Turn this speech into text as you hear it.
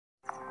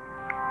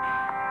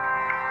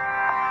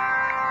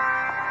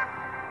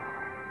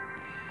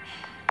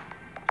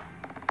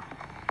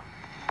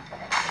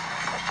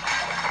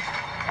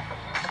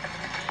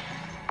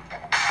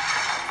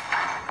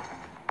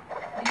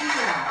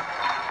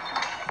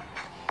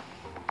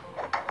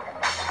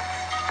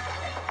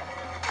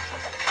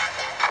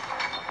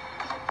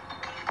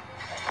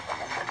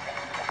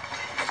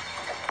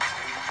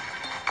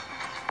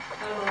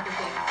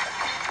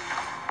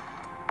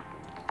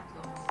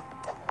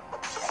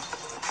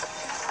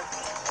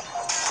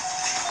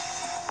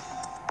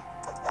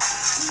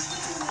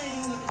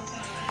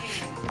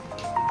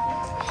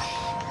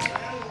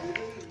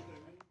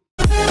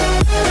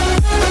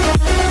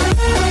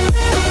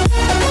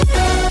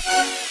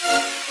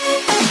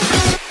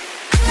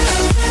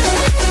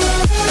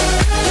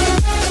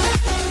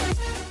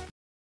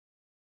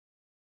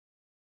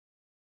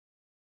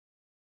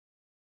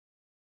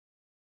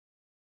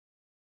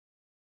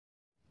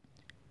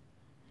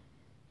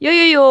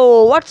Yo,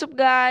 what's up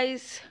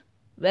guys?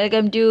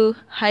 Welcome to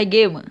High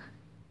Game.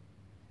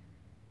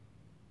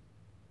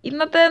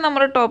 ഇന്നത്തെ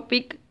നമ്മുടെ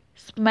topic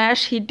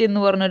smash hit എന്ന്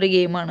പറഞ്ഞൊരു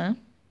ഗെയിമാണ്.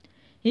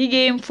 ഈ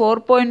ഗെയിം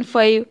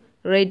 4.5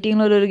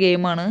 റേറ്റിംഗിലുള്ളൊരു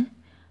ഗെയിമാണ്.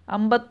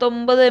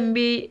 59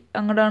 MB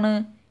അങ്ങോട്ടാണ്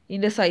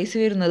ഇതിൻ്റെ സൈസ്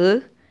വരുന്നത്.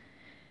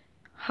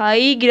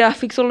 ഹൈ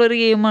ഗ്രാഫിക്സ് ഉള്ളൊരു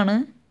ഗെയിമാണ്.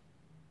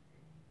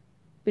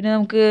 പിന്നെ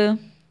നമുക്ക്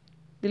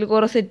ഇതിൽ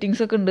കുറേ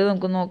സെറ്റിങ്സ് ഒക്കെ ഉണ്ട്,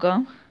 നമുക്ക്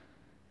നോക്കാം.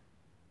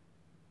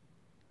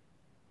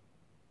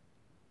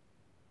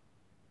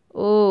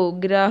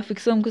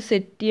 ഗ്രാഫിക്സ് നമുക്ക്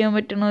സെറ്റ് ചെയ്യാൻ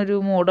പറ്റുന്ന ഒരു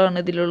മോഡാണ്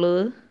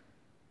ഇതിലുള്ളത്.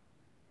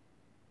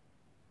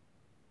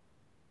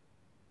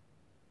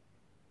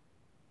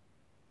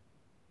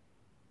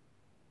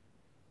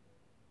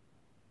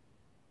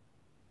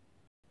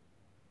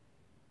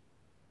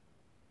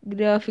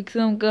 ഗ്രാഫിക്സ്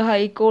നമുക്ക്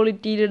ഹൈ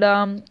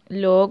ക്വാളിറ്റിയിലിടാം,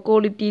 ലോ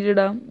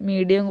ക്വാളിറ്റിയിലിടാം,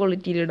 മീഡിയം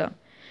ക്വാളിറ്റിയിലിടാം.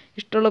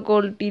 ഇഷ്ടമുള്ള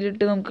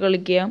ക്വാളിറ്റിയിലിട്ട് നമുക്ക്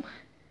കളിക്കാം.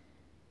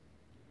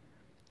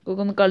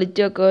 നമുക്ക് ഒന്ന്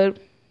കളിച്ച്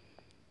വെക്കാം.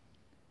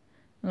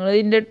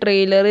 നിങ്ങളിതിൻ്റെ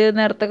ട്രെയിലർ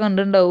നേരത്തെ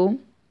കണ്ടിട്ടുണ്ടാവും.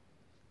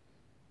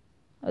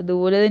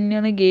 അതുപോലെ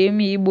തന്നെയാണ് ഗെയിം.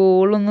 ഈ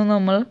ബോളൊന്ന്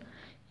നമ്മൾ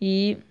ഈ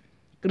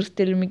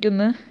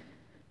ക്രിസ്റ്റൽമിക്കൊന്ന്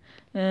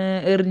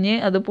എറിഞ്ഞ്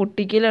അത്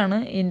പൊട്ടിക്കലാണ്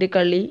ഇതിൻ്റെ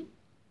കളി.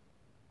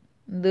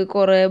 ഇത്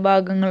കുറേ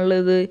ഭാഗങ്ങളിൽ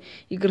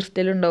ഈ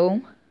ക്രിസ്റ്റൽ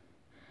ഉണ്ടാവും.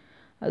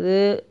 അത്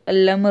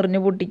എല്ലാം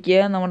എറിഞ്ഞ്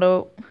പൊട്ടിക്കുക. നമ്മുടെ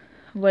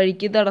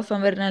വഴിക്ക്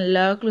തടസ്സം വരുന്ന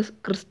എല്ലാ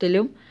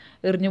ക്രിസ്റ്റലും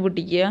എറിഞ്ഞ്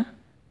പൊട്ടിക്കുക.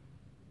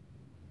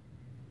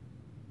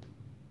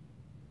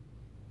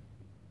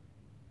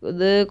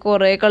 ഇത്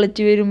കുറേ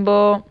കളിച്ച്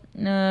വരുമ്പോൾ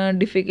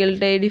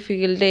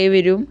ഡിഫിക്കൽട്ടായി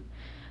വരും.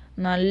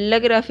 നല്ല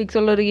ഗ്രാഫിക്സ്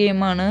ഉള്ളൊരു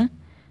ഗെയിമാണ്.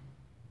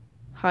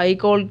 ഹൈ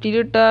ക്വാളിറ്റിയിൽ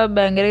ഇട്ടാൽ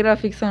ഭയങ്കര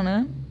ഗ്രാഫിക്സാണ്.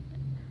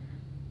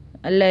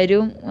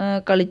 എല്ലാവരും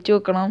കളിച്ച്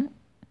വെക്കണം.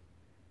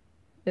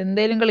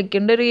 എന്തായാലും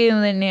കളിക്കേണ്ട ഒരു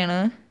ഗെയിം തന്നെയാണ്.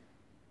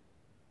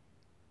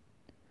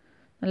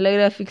 നല്ല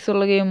ഗ്രാഫിക്സ്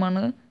ഉള്ള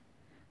ഗെയിമാണ്.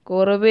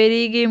 കുറേ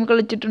പേര് ഈ ഗെയിം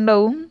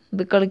കളിച്ചിട്ടുണ്ടാവും.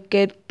 ഇത്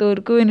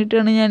കളിക്കാത്തവർക്ക്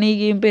വേണ്ടിയിട്ടാണ് ഞാൻ ഈ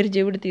ഗെയിം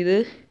പരിചയപ്പെടുത്തിയത്.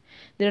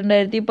 ഇത്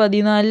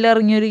 2014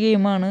 ഇറങ്ങിയൊരു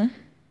ഗെയിമാണ്.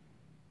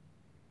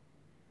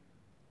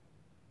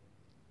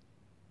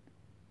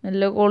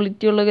 നല്ല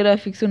ക്വാളിറ്റി ഉള്ള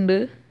ഗ്രാഫിക്സ് ഉണ്ട്.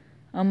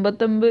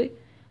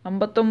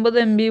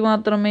 59 MB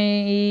മാത്രമേ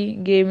ഈ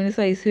ഗെയിമിന്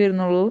സൈസ്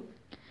വരുന്നുള്ളൂ.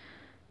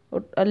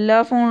 എല്ലാ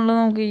ഫോണിലും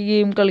നമുക്ക് ഈ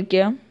ഗെയിം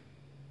കളിക്കാം.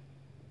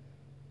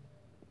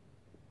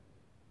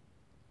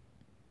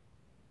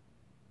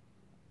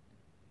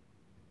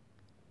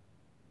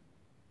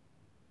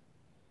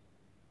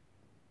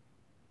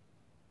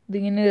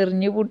 ഇതിങ്ങനെ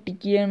എറിഞ്ഞ്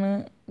പൊട്ടിക്കുകയാണ്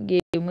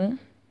ഗെയിം.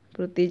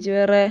 പ്രത്യേകിച്ച്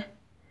വേറെ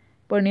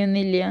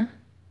പണിയൊന്നുമില്ല.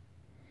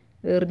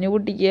 എറിഞ്ഞ്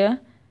പൊട്ടിക്കുക,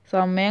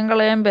 സമയം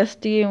കളയാൻ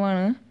ബെസ്റ്റ്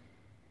ഗെയിമാണ്.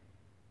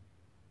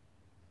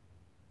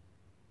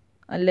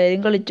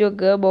 എല്ലാവരും കളിച്ച്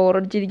വെക്കുക.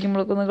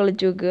 ബോറടിച്ചിരിക്കുമ്പോഴൊക്കെ ഒന്ന്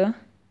കളിച്ച് വെക്കുക.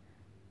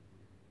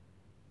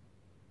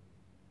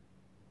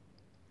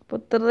 അപ്പോൾ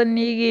ഇത്ര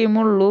തന്നെ ഈ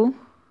ഗെയിമുള്ളൂ.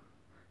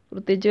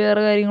 പ്രത്യേകിച്ച്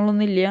വേറെ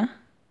കാര്യങ്ങളൊന്നുമില്ല.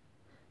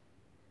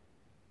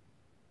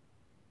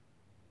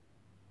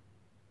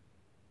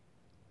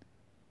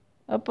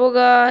 അപ്പോൾ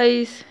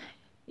ഗായ്സ്,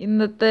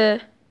 ഇന്നത്തെ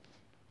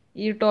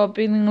ഈ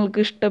ടോപ്പിക് നിങ്ങൾക്ക്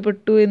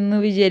ഇഷ്ടപ്പെട്ടു എന്ന്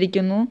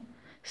വിചാരിക്കുന്നു.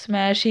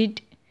 സ്മാഷ്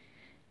ഹിറ്റ്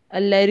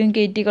എല്ലാവരും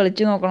കയറ്റി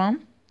കളിച്ച് നോക്കണം.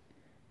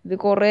 ഇത്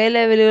കുറേ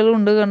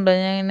ലെവലുകളുണ്ട്. കണ്ടോ,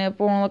 ഞാൻ ഇങ്ങനെ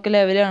പോകുന്നതൊക്കെ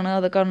ലെവലാണ്.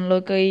 അതൊക്കെ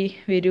അൺലോക്ക് ആയി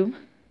വരും.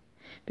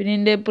 പിന്നെ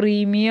ഇതിൻ്റെ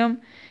പ്രീമിയം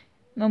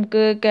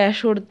നമുക്ക്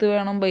ക്യാഷ് കൊടുത്ത്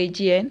വേണം ബൈ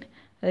ചെയ്യാൻ.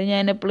 അത്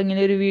ഞാൻ എപ്പോഴും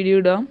ഇങ്ങനെ ഒരു വീഡിയോ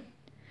ഇടാം.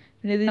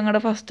 പിന്നെ ഇത്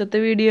ഞങ്ങളുടെ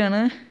ഫസ്റ്റത്തെ വീഡിയോ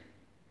ആണ്.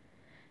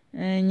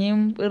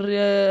 ഇനിയും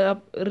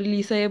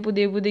റിലീസായ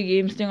പുതിയ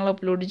ഗെയിംസ് ഞങ്ങൾ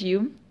അപ്ലോഡ്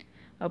ചെയ്യും.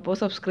 അപ്പോൾ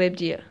സബ്സ്ക്രൈബ്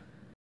ചെയ്യുക.